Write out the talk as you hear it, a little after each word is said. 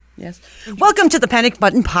Yes. Welcome to the Panic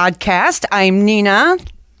Button Podcast. I'm Nina.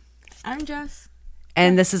 I'm Jess.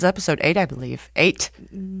 And this is episode 8, I believe. 8?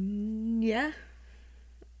 Yeah.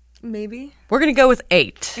 Maybe. We're going to go with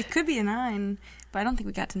 8. It could be a 9, but I don't think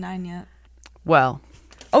we got to 9 yet. Well.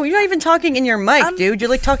 Oh, you're not even talking in your mic, dude.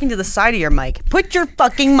 You're like talking to the side of your mic. Put your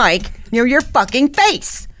fucking mic near your fucking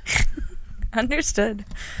face. Understood.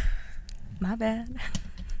 My bad.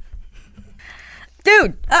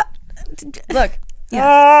 Dude. Look.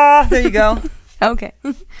 Yes. There you go. Okay.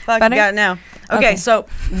 Fuck, you got it now. Okay, so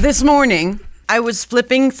this morning, I was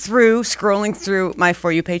scrolling through my For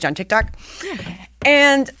You page on TikTok.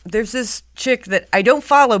 And there's this chick that I don't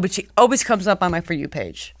follow, but she always comes up on my For You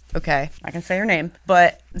page. Okay, I can say her name.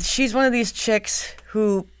 But she's one of these chicks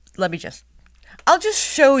who, I'll just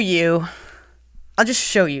show you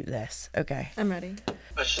this, okay? I'm ready.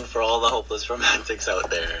 Question for all the hopeless romantics out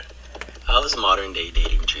there. How is modern day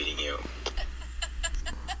dating treating you?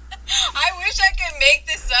 I wish I could make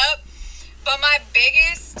this up, but my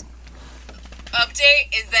biggest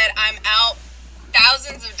update is that I'm out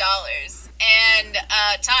thousands of dollars and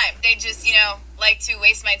time. They just, like to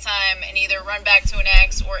waste my time and either run back to an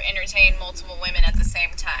ex or entertain multiple women at the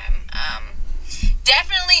same time.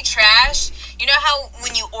 Definitely trash. You know how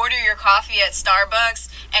when you order your coffee at Starbucks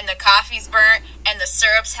and the coffee's burnt and the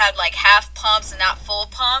syrups had like half pumps and not full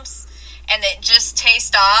pumps and it just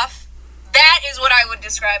tastes off? That is what I would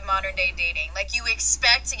describe modern day dating. Like, you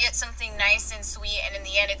expect to get something nice and sweet, and in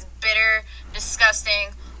the end it's bitter,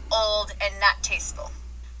 disgusting, old, and not tasteful.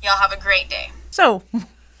 Y'all have a great day. So,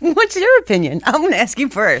 what's your opinion? I'm going to ask you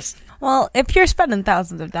first. Well, if you're spending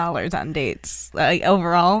thousands of dollars on dates, like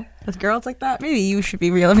overall, with girls like that, maybe you should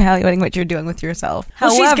be real evaluating what you're doing with yourself.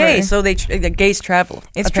 Well, However, she's gay, so the gays travel.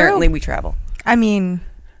 It's Apparently, true. we travel. I mean,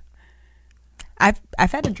 I've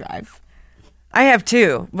had to drive. I have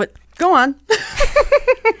too, but go on.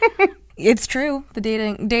 It's true. The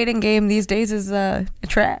dating game these days is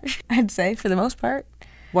trash, I'd say, for the most part.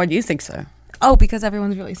 Why do you think so? Oh, because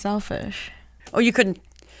everyone's really selfish. Oh, you couldn't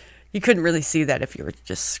really see that if you were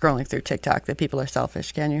just scrolling through TikTok that people are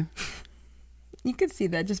selfish, can you? You could see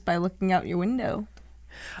that just by looking out your window.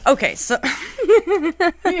 Okay, so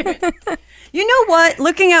you know what?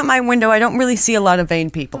 Looking out my window, I don't really see a lot of vain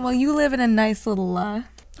people. Well, you live in a nice little,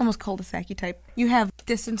 almost cul-de-sac-y type. You have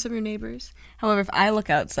distance from your neighbors. However, if I look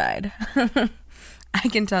outside, I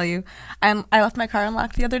can tell you, I left my car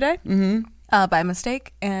unlocked the other day by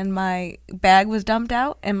mistake, and my bag was dumped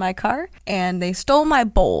out in my car, and they stole my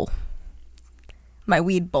bowl, my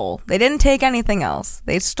weed bowl. They didn't take anything else.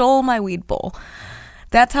 They stole my weed bowl.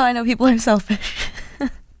 That's how I know people are selfish.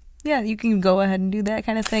 Yeah, you can go ahead and do that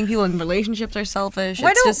kind of thing. People in relationships are selfish.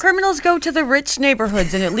 Why don't criminals go to the rich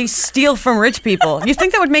neighborhoods and at least steal from rich people? You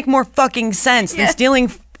think that would make more fucking sense than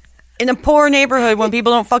stealing in a poor neighborhood when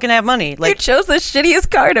people don't fucking have money? You chose the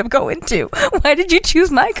shittiest car to go into. Why did you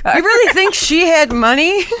choose my car? You really think she had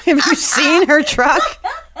money? Have you seen her truck?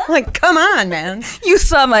 Like, come on, man. You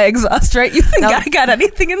saw my exhaust, right? You think I got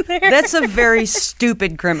anything in there? That's a very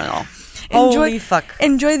stupid criminal. Holy fuck.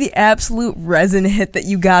 Enjoy the absolute resin hit that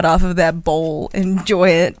you got off of that bowl. Enjoy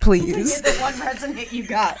it, please. The one resin hit you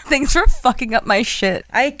got. Thanks for fucking up my shit.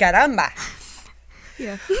 Ay, caramba.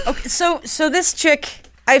 Yeah. Okay, so this chick,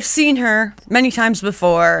 I've seen her many times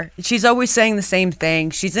before. She's always saying the same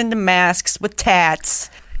thing. She's into masks with tats.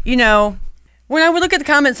 When I would look at the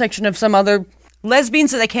comment section of some other lesbians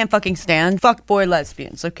that I can't fucking stand, fuckboy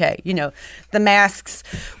lesbians, okay, the masks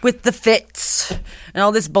with the fits and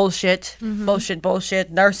all this bullshit, bullshit,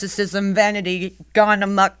 narcissism, vanity, gone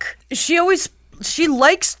amok. She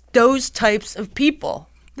likes those types of people.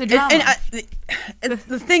 The drama. And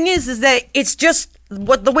the thing is that it's just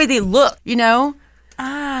the way they look, You're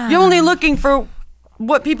only looking for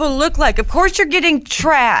what people look like. Of course you're getting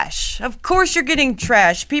trash.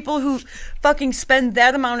 People who fucking spend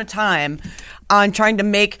that amount of time on trying to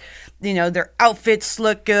make, their outfits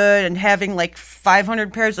look good and having like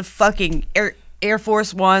 500 pairs of fucking Air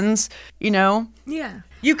Force Ones, Yeah.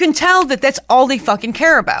 You can tell that that's all they fucking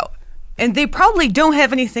care about. And they probably don't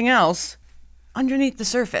have anything else underneath the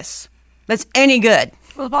surface that's any good.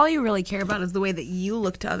 Well, if all you really care about is the way that you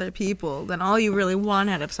look to other people, then all you really want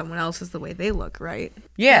out of someone else is the way they look, right?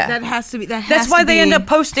 Yeah. That has to be. That's why they end up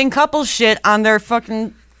posting couple shit on their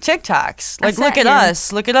fucking TikToks. Like, look at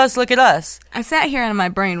us, look at us, look at us. I sat here in my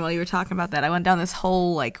brain while you were talking about that. I went down this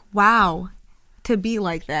whole, wow, to be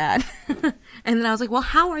like that. And then I was like, well,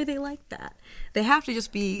 how are they like that? They have to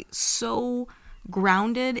just be so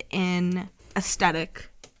grounded in aesthetic,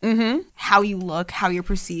 how you look, how you're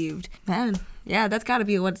perceived. Man, yeah, that's got to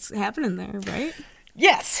be what's happening there, right?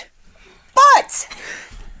 Yes. But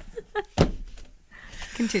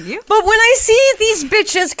Continue. But when I see these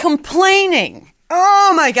bitches complaining,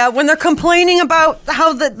 oh my God, when they're complaining about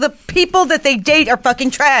how the people that they date are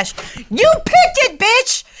fucking trash. You picked it,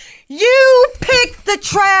 bitch! You picked the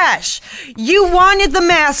trash. You wanted the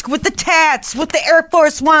mask with the tats, with the Air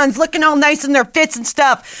Force Ones, looking all nice in their fits and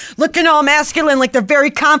stuff, looking all masculine like they're very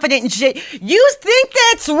confident and shit. You think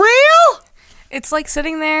that's real? It's like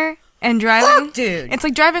sitting there and driving. Fuck, dude. It's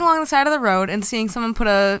like driving along the side of the road and seeing someone put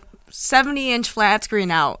a 70-inch flat screen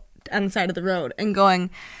out on the side of the road and going,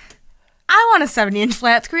 I want a 70-inch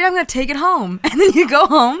flat screen. I'm going to take it home. And then you go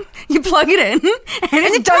home, you plug it in, and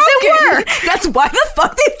it doesn't work. That's why the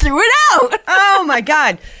fuck they threw it out. Oh my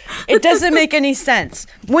God. It doesn't make any sense.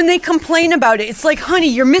 When they complain about it, it's like, honey,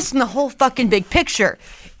 you're missing the whole fucking big picture.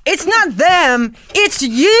 It's not them, it's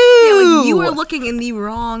you. Yeah, like you are looking in the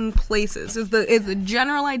wrong places is the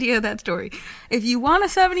general idea of that story. If you want a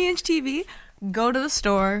 70-inch TV, go to the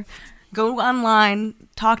store, go online,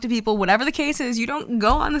 talk to people, whatever the case is. You don't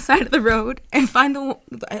go on the side of the road and find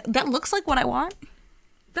that looks like what I want.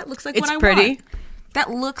 That looks like what I pretty. want. That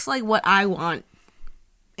looks like what I want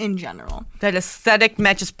in general. That aesthetic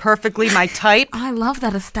matches perfectly my type. I love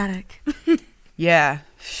that aesthetic. Yeah.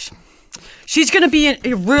 She's going to be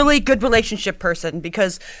a really good relationship person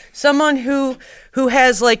because someone who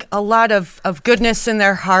has like a lot of goodness in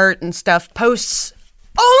their heart and stuff posts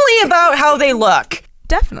only about how they look.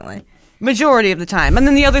 Definitely. Majority of the time. And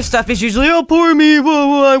then the other stuff is usually, oh, poor me, blah,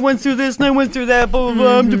 blah, I went through this and I went through that, blah, blah,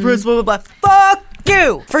 blah, I'm depressed, blah, blah, blah. Fuck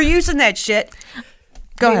you for using that shit.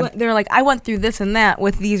 Go ahead. They're like, I went through this and that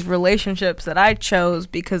with these relationships that I chose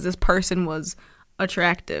because this person was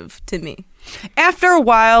attractive to me. After a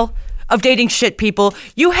while of dating shit people,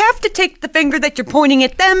 you have to take the finger that you're pointing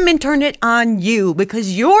at them and turn it on you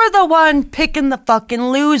because you're the one picking the fucking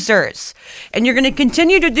losers. And you're going to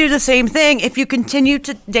continue to do the same thing if you continue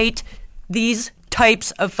to date these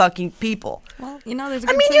types of fucking people. Well, you know, there's a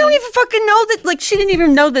I good mean, you don't even fucking know that, like, she didn't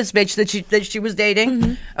even know this bitch that she was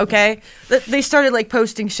dating, okay? They started, like,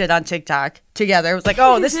 posting shit on TikTok together. It was like,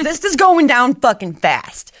 oh, this is going down fucking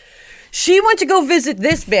fast. She went to go visit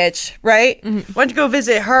this bitch, right? Went to go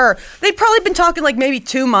visit her. They'd probably been talking like maybe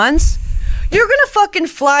 2 months. You're gonna fucking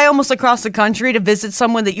fly almost across the country to visit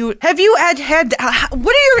someone that you had.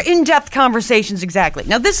 What are your in-depth conversations exactly?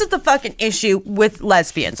 Now, this is the fucking issue with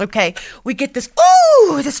lesbians. Okay, we get this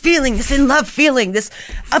feeling, this in love feeling, this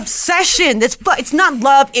obsession. It's not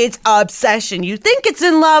love, it's obsession. You think it's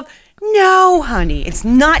in love. No, honey, it's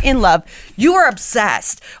not in love. You are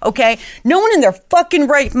obsessed, okay? No one in their fucking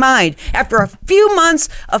right mind, after a few months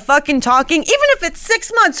of fucking talking, even if it's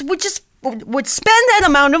 6 months, would spend that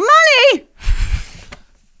amount of money.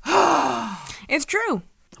 It's true.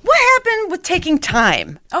 What happened with taking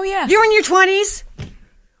time? Oh, yeah. You're in your 20s?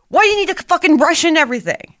 Why do you need to fucking rush in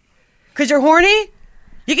everything? Because you're horny?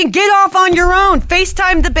 You can get off on your own.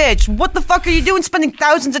 FaceTime the bitch. What the fuck are you doing spending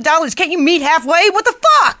thousands of dollars? Can't you meet halfway? What the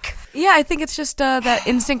fuck? Yeah, I think it's just that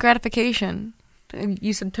instant gratification.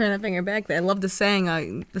 You said turn that finger back. I love the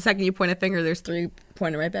saying, the second you point a finger, there's 3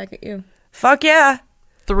 pointing right back at you. Fuck yeah.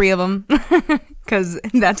 3 of them. Because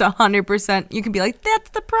that's 100%. You can be like,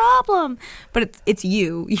 that's the problem. But it's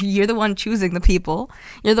you. You're the one choosing the people.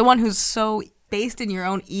 You're the one who's so based in your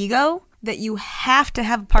own ego that you have to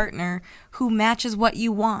have a partner who matches what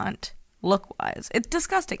you want look-wise. It's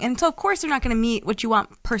disgusting. And so, of course, they're not going to meet what you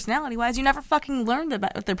want personality-wise. You never fucking learned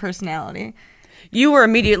about their personality. You were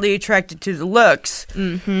immediately attracted to the looks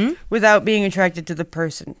without being attracted to the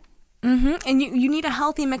person. And you need a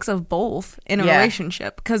healthy mix of both in a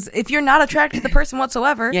relationship. Because if you're not attracted to the person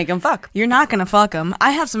whatsoever, You ain't gonna fuck. you're not going to fuck them.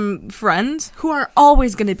 I have some friends who are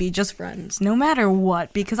always going to be just friends, no matter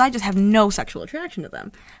what, because I just have no sexual attraction to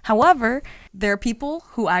them. However, there are people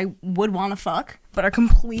who I would want to fuck, but are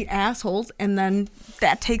complete assholes, and then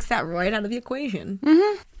that takes that right out of the equation.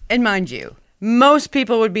 And mind you, most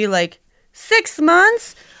people would be like, 6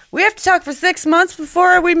 months? We have to talk for 6 months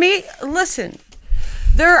before we meet? Listen,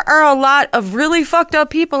 there are a lot of really fucked up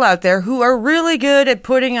people out there who are really good at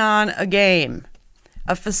putting on a game,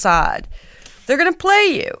 a facade. They're going to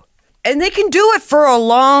play you. And they can do it for a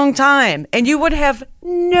long time. And you would have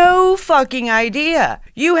no fucking idea.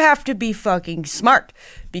 You have to be fucking smart.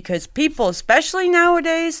 Because people, especially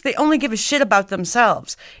nowadays, they only give a shit about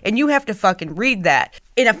themselves. And you have to fucking read that.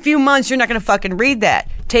 In a few months, you're not going to fucking read that.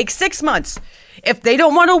 Take 6 months. If they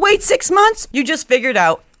don't want to wait 6 months, you just figured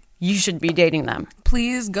out you should be dating them.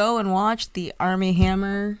 Please go and watch the Army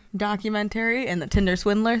Hammer documentary and the Tinder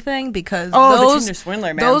Swindler thing, because the Tinder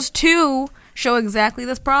Swindler, man. those two show exactly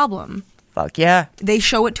this problem. Fuck yeah. They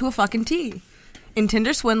show it to a fucking T. In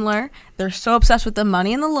Tinder Swindler, they're so obsessed with the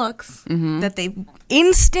money and the looks that they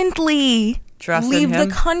instantly Trusting leave him?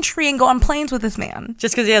 the country and go on planes with this man.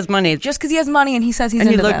 Just because he has money. Just because he has money and he says he's And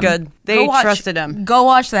he into looked them. good. They trusted him. Go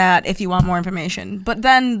watch that if you want more information. But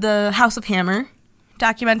then the House of Hammer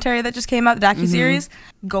documentary that just came out, the docuseries,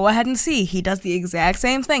 go ahead and see. He does the exact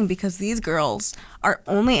same thing because these girls are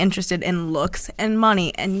only interested in looks and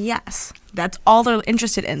money. And yes, that's all they're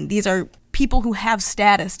interested in. These are people who have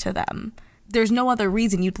status to them. There's no other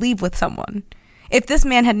reason you'd leave with someone. If this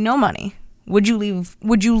man had no money, would you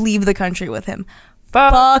leave the country with him?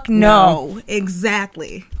 Fuck no.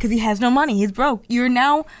 Exactly. Because he has no money. He's broke. You're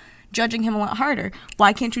now judging him a lot harder.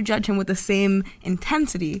 Why can't you judge him with the same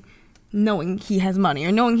intensity knowing he has money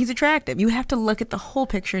or knowing he's attractive? You have to look at the whole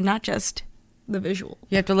picture, not just the visual.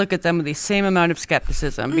 You have to look at them with the same amount of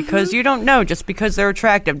skepticism because you don't know. Just because they're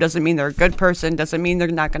attractive doesn't mean they're a good person, doesn't mean they're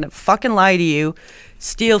not going to fucking lie to you,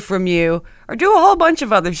 steal from you, or do a whole bunch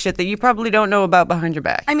of other shit that you probably don't know about behind your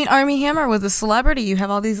back. I mean, Armie Hammer was a celebrity. You have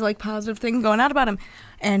all these like positive things going out about him,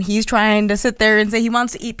 and he's trying to sit there and say he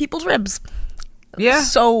wants to eat people's ribs. Yeah.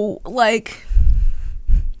 So, like,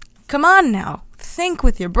 come on now. Think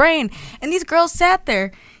with your brain. And these girls sat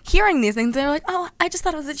there hearing these things. They're like, oh, I just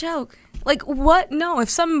thought it was a joke. Like, what? No, if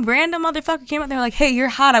some random motherfucker came out there like, hey, you're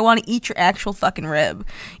hot, I want to eat your actual fucking rib,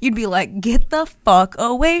 you'd be like, get the fuck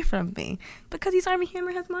away from me. Because he's Armie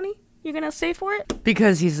Hammer has money, you're going to stay for it?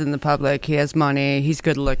 Because he's in the public, he has money, he's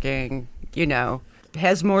good looking,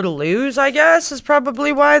 has more to lose, I guess, is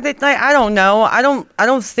probably why they think. I don't know. I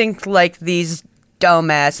don't think like these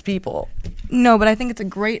dumbass people. No, but I think it's a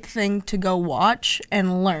great thing to go watch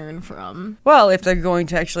and learn from. Well, if they're going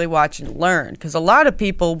to actually watch and learn, because a lot of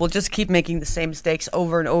people will just keep making the same mistakes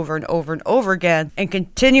over and over and over and over again and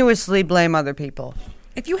continuously blame other people.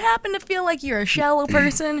 If you happen to feel like you're a shallow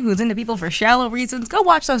person who's into people for shallow reasons, go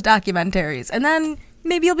watch those documentaries, and then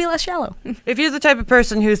maybe you'll be less shallow. If you're the type of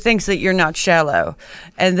person who thinks that you're not shallow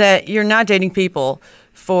and that you're not dating people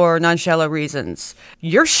for non-shallow reasons,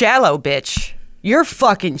 you're shallow, bitch. You're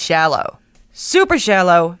fucking shallow. Super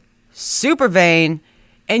shallow, super vain,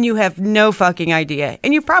 and you have no fucking idea.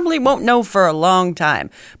 And you probably won't know for a long time.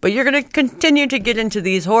 But you're going to continue to get into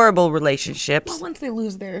these horrible relationships. Well, once they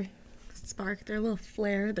lose their spark, their little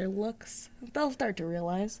flair, their looks, they'll start to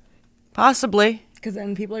realize. Possibly. Because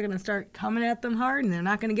then people are going to start coming at them hard, and they're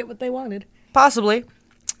not going to get what they wanted. Possibly.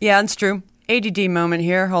 Yeah, it's true. ADD moment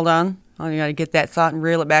here. Hold on. Oh, you got to get that thought and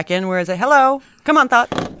reel it back in. Where is it? Hello. Come on,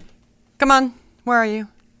 thought. Come on. Where are you?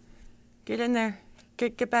 Get in there.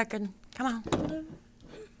 Get back in. Come on.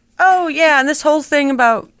 Oh, yeah, and this whole thing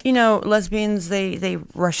about, lesbians, they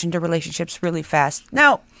rush into relationships really fast.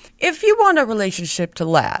 Now, if you want a relationship to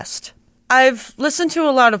last, I've listened to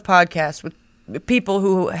a lot of podcasts with people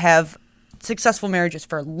who have successful marriages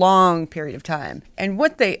for a long period of time. And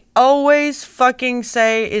what they always fucking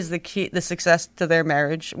say is the key, the success to their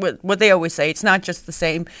marriage. What they always say, it's not just the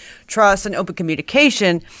same trust and open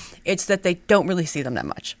communication. It's that they don't really see them that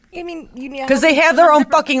much. I mean, you need because they have their own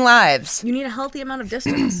fucking lives. You need a healthy amount of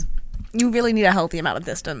distance. You really need a healthy amount of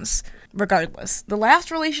distance, regardless. The last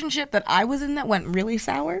relationship that I was in that went really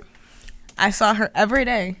sour, I saw her every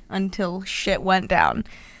day until shit went down.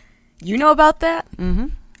 You know about that? Mm-hmm.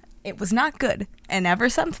 It was not good. And ever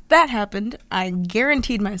since that happened, I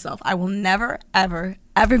guaranteed myself I will never, ever,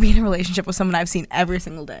 ever be in a relationship with someone I've seen every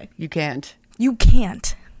single day. You can't. You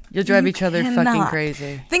can't. You'll drive each other cannot. fucking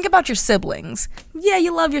crazy. Think about your siblings. Yeah,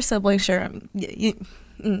 you love your siblings, sure.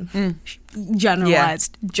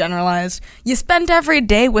 Generalized. You spend every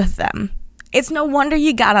day with them. It's no wonder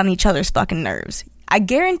you got on each other's fucking nerves. I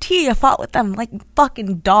guarantee you fought with them like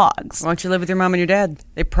fucking dogs. Why don't you live with your mom and your dad?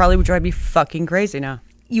 They probably would drive you fucking crazy now.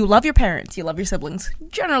 You love your parents. You love your siblings.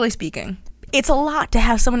 Generally speaking. It's a lot to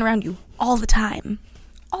have someone around you all the time.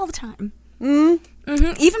 All the time. Mm-hmm.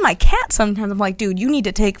 Even my cat sometimes, I'm like, dude, you need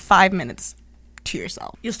to take 5 minutes to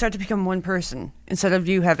yourself. You'll start to become one person instead of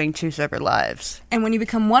you having two separate lives. And when you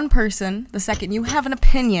become one person, the second you have an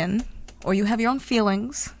opinion or you have your own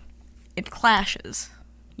feelings, it clashes.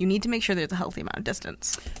 You need to make sure there's a healthy amount of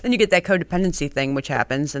distance. Then you get that codependency thing, which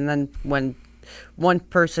happens, and then when one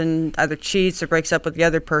person either cheats or breaks up with the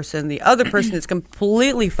other person is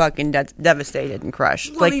completely fucking devastated and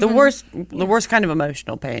crushed. Well, like the worst kind of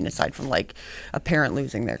emotional pain, aside from like a parent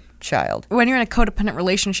losing their child. When you're in a codependent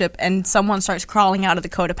relationship and someone starts crawling out of the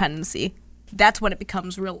codependency, that's when it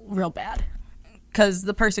becomes real bad. Because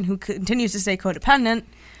the person who continues to stay codependent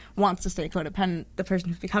wants to stay codependent. The person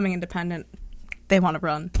who's becoming independent, they want to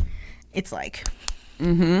run. It's like...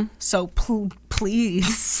 Mm-hmm. So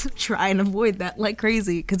please try and avoid that like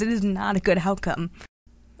crazy, because it is not a good outcome.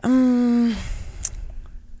 I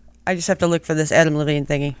just have to look for this Adam Levine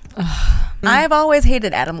thingy. I've always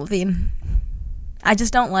hated Adam Levine. I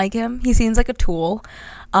just don't like him. He seems like a tool.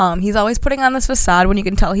 He's always putting on this facade when you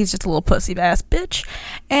can tell he's just a little pussy ass bitch.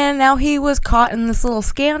 And now he was caught in this little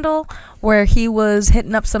scandal where he was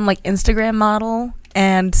hitting up some like Instagram model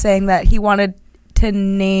and saying that he wanted to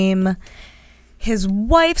name his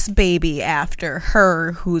wife's baby after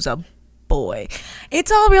her, who's a boy.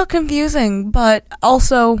 It's all real confusing, but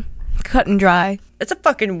also cut and dry. It's a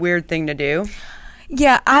fucking weird thing to do.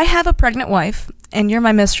 Yeah, I have a pregnant wife, and you're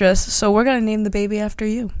my mistress, so we're gonna name the baby after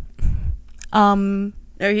you. No,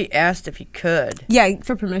 he asked if he could. Yeah,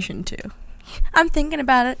 for permission to. I'm thinking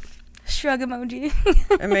about it. Shrug emoji.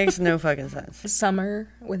 It makes no fucking sense. Summer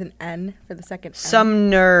with an N for the second N.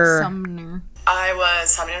 Sumner. I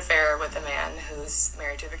was having an affair with a man who's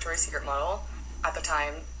married to a Victoria's Secret model. At the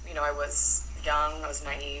time, I was young, I was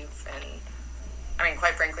naive, and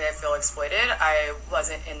quite frankly, I feel exploited. I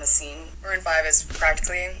wasn't in the scene. Maroon 5 is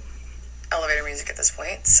practically elevator music at this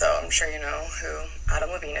point, so I'm sure you know who Adam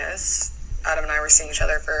Levine is. Adam and I were seeing each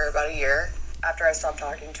other for about a year. After I stopped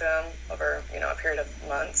talking to him over, a period of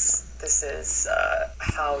months, this is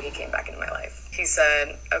how he came back into my life. He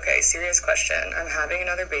said, okay, serious question. I'm having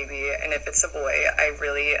another baby, and if it's a boy, I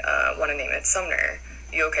really want to name it Sumner.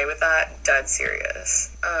 You okay with that? Dead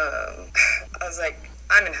serious. I was like,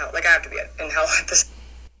 I'm in hell. Like, I have to be in hell at this.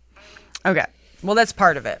 Okay. Well, that's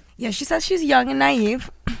part of it. Yeah, she says she's young and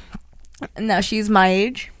naive. Now she's my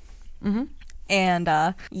age. Mm-hmm.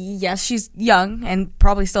 And, yes, she's young and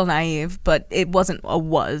probably still naive, but it wasn't a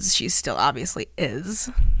was. She still obviously is.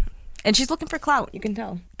 And she's looking for clout, you can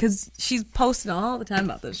tell. Because she's posting all the time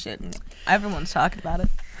about this shit, and everyone's talking about it.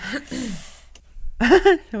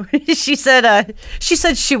 She said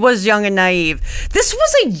she was young and naive. This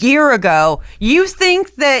was a year ago. You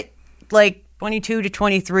think that, 22 to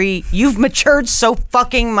 23, you've matured so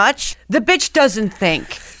fucking much? The bitch doesn't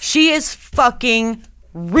think. She is fucking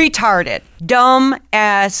retarded. Dumb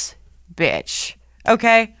ass bitch.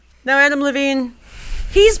 Okay? Now, Adam Levine,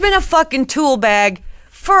 he's been a fucking tool bag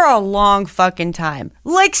for a long fucking time.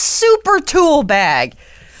 Super tool bag.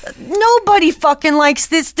 Nobody fucking likes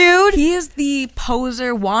this dude. He is the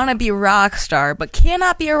poser wannabe rock star, but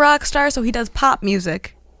cannot be a rock star, so he does pop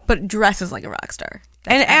music, but dresses like a rock star.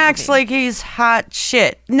 And acts like he's hot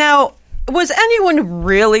shit. Now, was anyone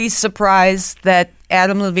really surprised that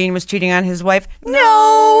Adam Levine was cheating on his wife?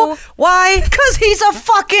 No. Why? Because he's a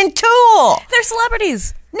fucking tool. They're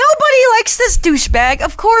celebrities. Nobody likes this douchebag.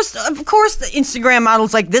 Of course, the Instagram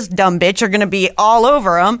models like this dumb bitch are going to be all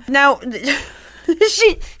over him. Now,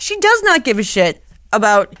 she does not give a shit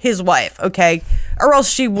about his wife, okay? Or else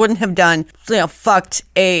she wouldn't have done, fucked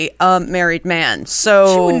a married man.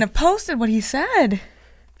 So she wouldn't have posted what he said.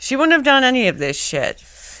 She wouldn't have done any of this shit.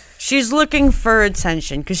 She's looking for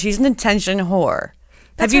attention because she's an attention whore.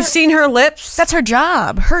 Have you seen her lips? That's her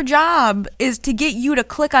job. Her job is to get you to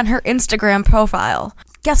click on her Instagram profile.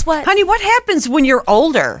 Guess what? Honey, what happens when you're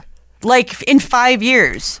older? In 5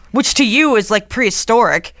 years, which to you is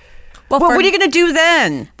prehistoric. Well, what are you going to do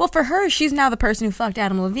then? Well, for her, she's now the person who fucked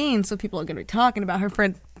Adam Levine, so people are going to be talking about her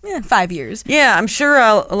for 5 years. Yeah, I'm sure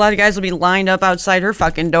a lot of guys will be lined up outside her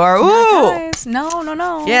fucking door. Ooh! Guys.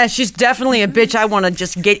 No. Yeah, she's definitely a bitch I want to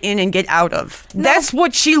just get in and get out of. No. That's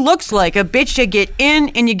what she looks like, a bitch you get in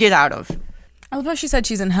and you get out of. I love how she said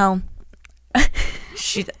she's in hell.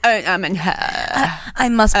 I'm in hell. I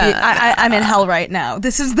must be. I'm in hell right now.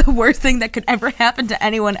 This is the worst thing that could ever happen to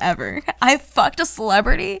anyone ever. I fucked a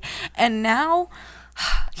celebrity, and now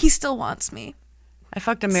he still wants me. I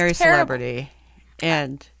fucked a married celebrity,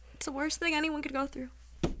 and it's the worst thing anyone could go through.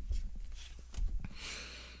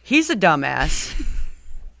 He's a dumbass.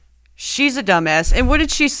 She's a dumbass. And what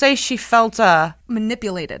did she say? She felt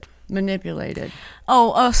manipulated.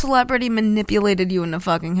 Oh, a celebrity manipulated you into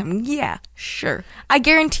fucking him. Yeah, sure. I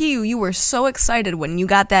guarantee you were so excited when you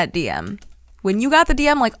got that DM. When you got the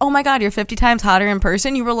DM, oh my God, you're 50 times hotter in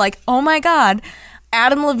person, you were like, oh my God,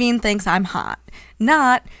 Adam Levine thinks I'm hot.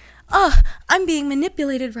 Not, I'm being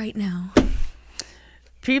manipulated right now.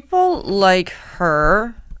 People like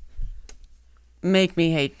her make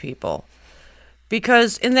me hate people.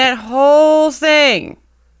 Because in that whole thing,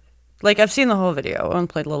 I've seen the whole video. I only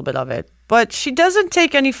played a little bit of it. But she doesn't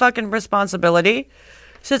take any fucking responsibility.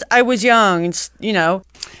 Says, I was young. And,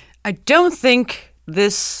 I don't think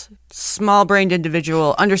this small-brained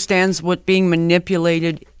individual understands what being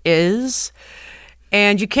manipulated is.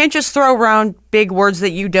 And you can't just throw around big words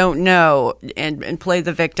that you don't know and play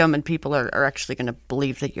the victim, and people are actually going to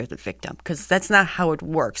believe that you're the victim, because that's not how it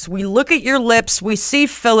works. We look at your lips, we see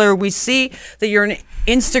filler, we see that you're an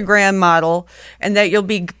Instagram model, and that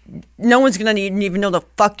no one's going to even know the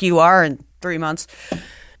fuck you are in 3 months.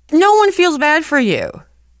 No one feels bad for you.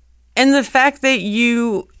 And the fact that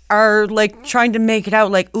you are, like, trying to make it out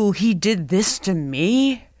like, ooh, he did this to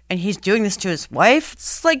me, and he's doing this to his wife.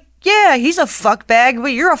 It's like, yeah, he's a fuckbag,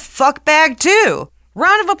 but you're a fuckbag too.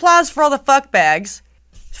 Round of applause for all the fuckbags.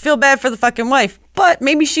 Feel bad for the fucking wife. But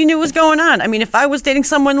maybe she knew what was going on. I mean, if I was dating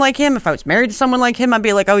someone like him, if I was married to someone like him, I'd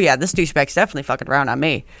be like, oh yeah, this douchebag's definitely fucking around on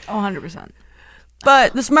me. 100%.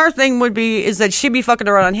 But the smart thing would be is that she'd be fucking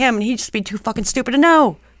around on him, and he'd just be too fucking stupid to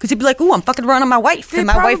know. Because he'd be like, ooh, I'm fucking around on my wife. And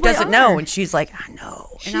my wife doesn't know. And she's like, I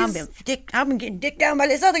know. And I've been getting dicked down by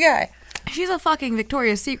this other guy. She's a fucking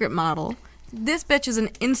Victoria's Secret model. This bitch is an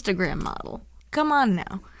Instagram model. Come on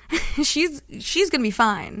now. She's gonna be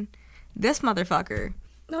fine. This motherfucker,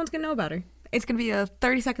 no one's gonna know about her. It's gonna be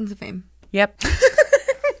 30 seconds of fame. Yep.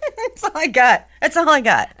 That's all I got. That's all I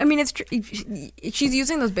got. I mean, it's she's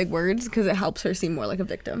using those big words because it helps her seem more like a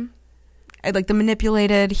victim. Like the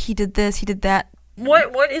manipulated, he did this, he did that.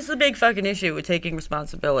 What is the big fucking issue with taking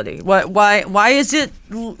responsibility? Why is it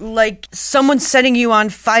like someone setting you on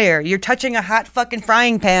fire? You're touching a hot fucking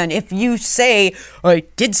frying pan if you say, I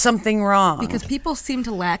did something wrong. Because people seem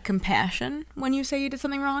to lack compassion when you say you did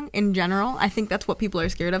something wrong in general. I think that's what people are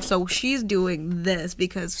scared of. So she's doing this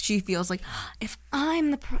because she feels like, if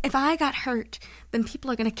I got hurt, then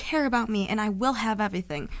people are going to care about me and I will have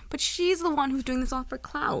everything. But she's the one who's doing this all for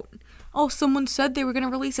clout. Oh, someone said they were going to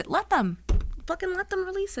release it. Let them. Fucking let them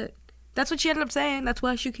release it. That's what she ended up saying. That's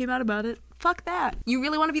why she came out about it. Fuck that. You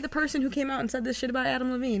really want to be the person who came out and said this shit about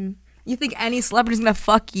Adam Levine? You think any celebrity's gonna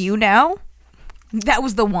fuck you now? That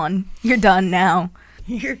was the one. You're done now.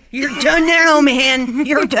 You're done now, man.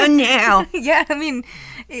 You're done now. Yeah, I mean,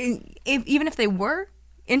 even if they were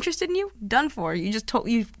interested in you, done for. You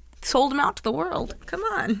sold them out to the world. Come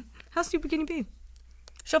on. How stupid can you be?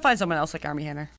 She'll find someone else like Armie Hammer.